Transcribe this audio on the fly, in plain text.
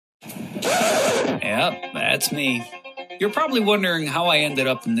Yep, that's me. You're probably wondering how I ended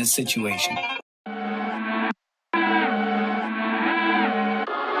up in this situation.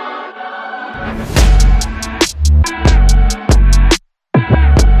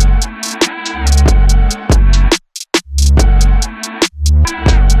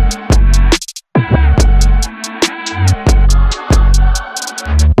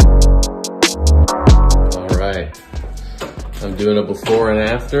 I'm doing a before and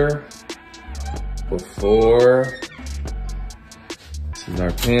after. Before, this is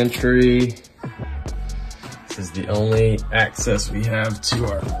our pantry. This is the only access we have to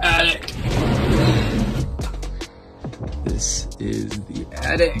our attic. This is the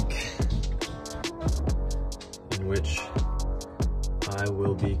attic in which I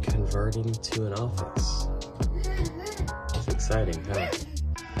will be converting to an office. It's exciting, huh?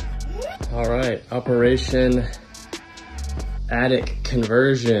 All right, Operation Attic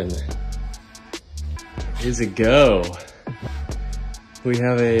Conversion is a go. We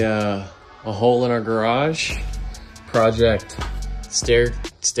have a hole in our garage. Project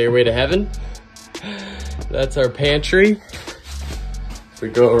Stairway to Heaven. That's our pantry. If we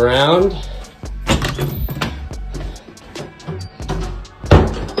go around,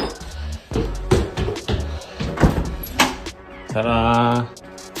 ta-da!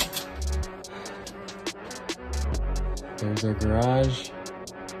 There's our garage,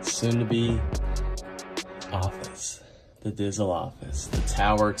 soon to be office, the Dizzle office, the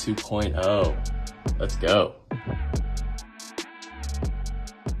Tower 2.0. Let's go.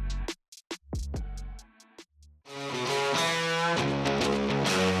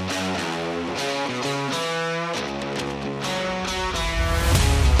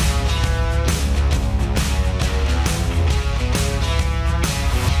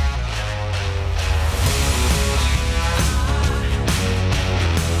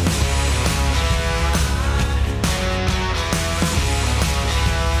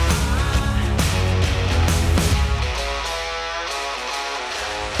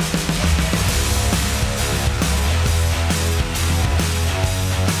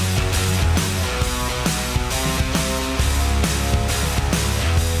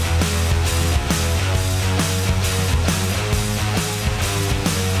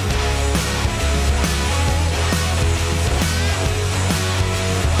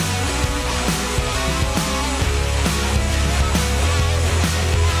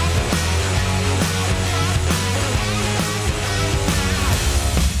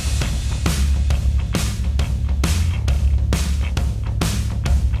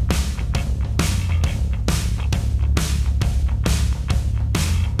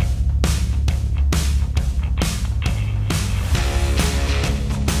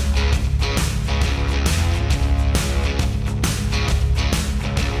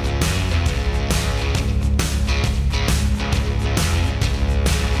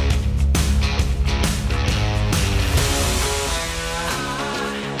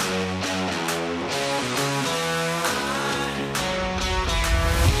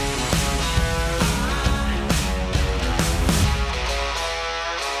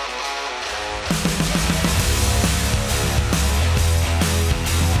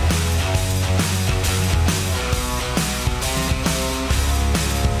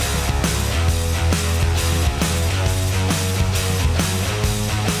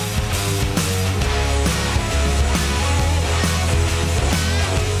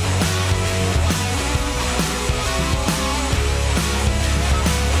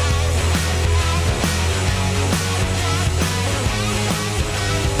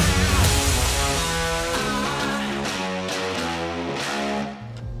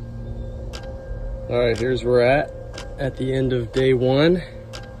 All right, here's where we're at the end of day one.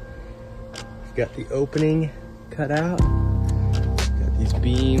 We've got the opening cut out. Got these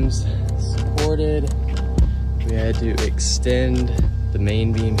beams supported. We had to extend the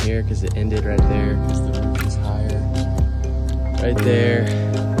main beam here because it ended right there because the roof is higher. Right there.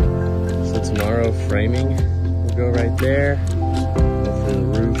 So tomorrow framing will go right there. Hopefully the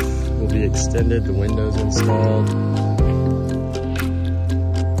roof will be extended, the windows installed.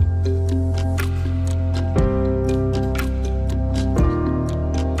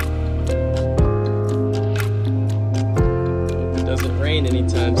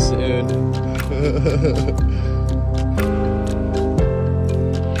 Anytime soon.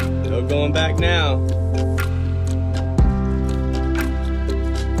 No going back now.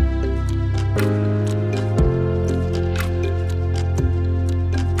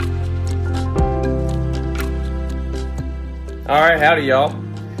 All right, howdy y'all.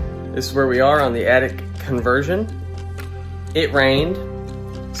 This is where we are on the attic conversion. It rained.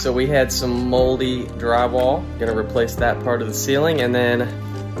 So we had some moldy drywall, gonna replace that part of the ceiling, and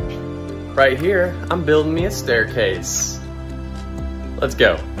then right here, I'm building me a staircase. Let's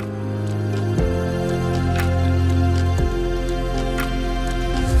go.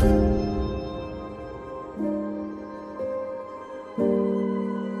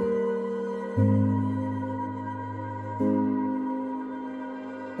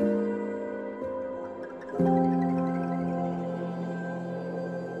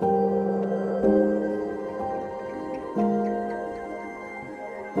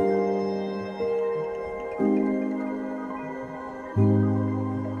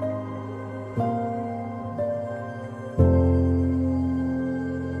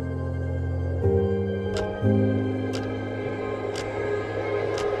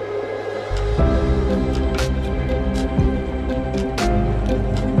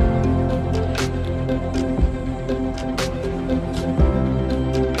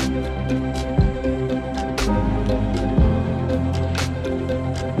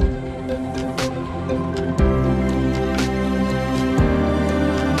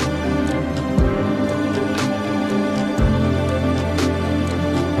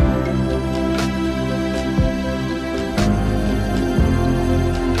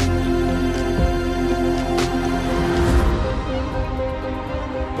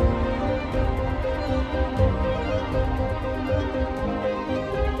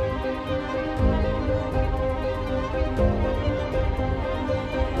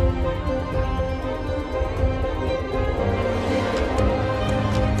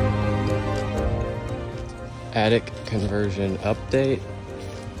 Attic conversion update.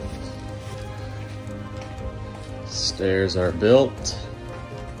 Stairs are built.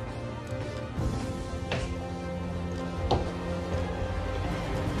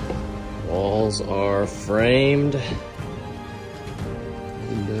 Walls are framed.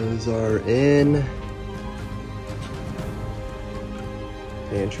 Windows are in.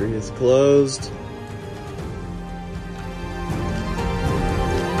 Pantry is closed.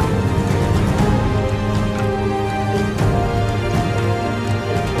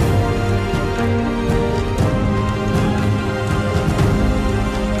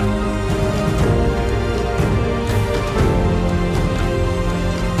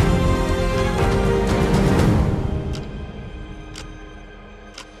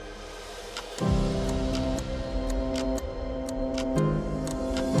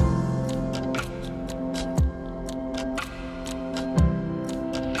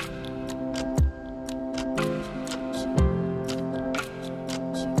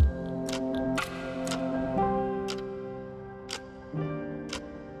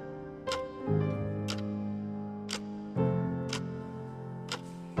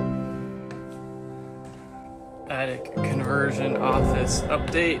 Attic conversion office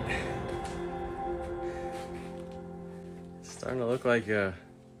update. It's starting to look like a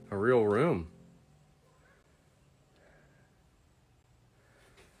real room.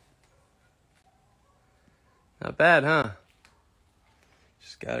 Not bad, huh?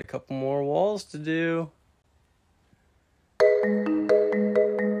 Just got a couple more walls to do.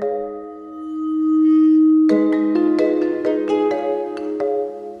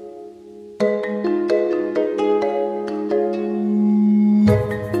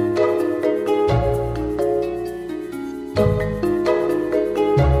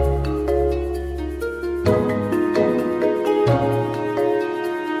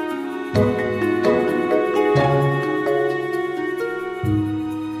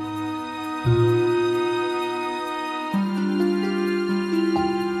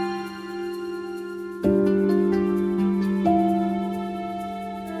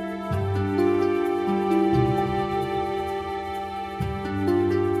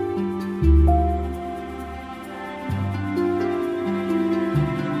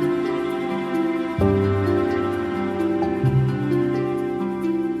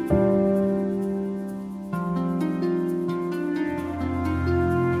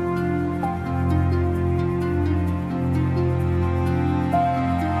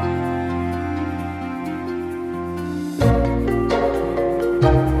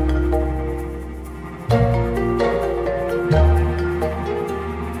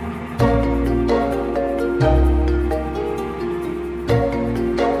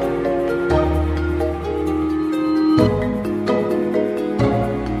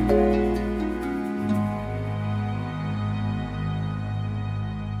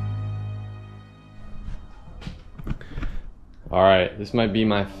 All right, this might be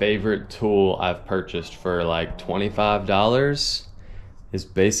my favorite tool I've purchased for like $25. It's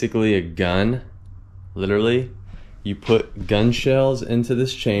basically a gun, literally. You put gun shells into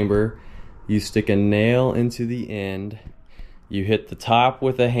this chamber, you stick a nail into the end, you hit the top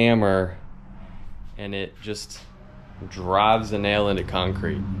with a hammer, and it just drives a nail into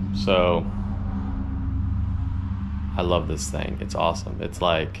concrete. So I love this thing. It's awesome. It's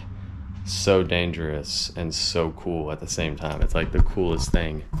like so dangerous and so cool at the same time. It's like the coolest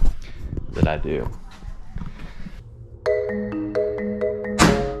thing that I do.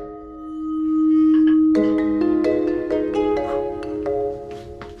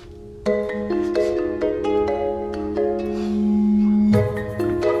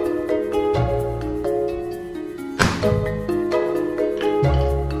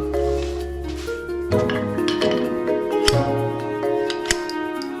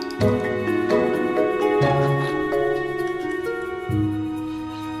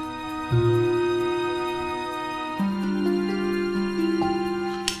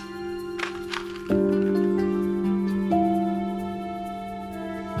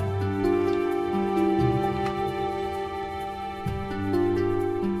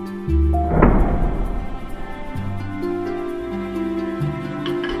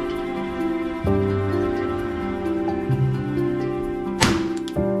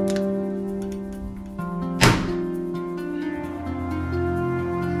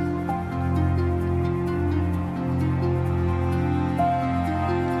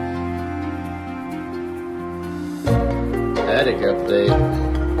 Attic update.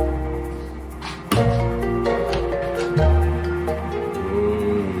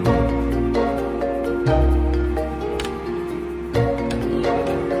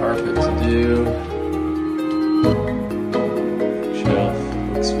 Carpet to do. Shelf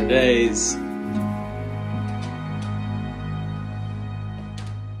looks for days.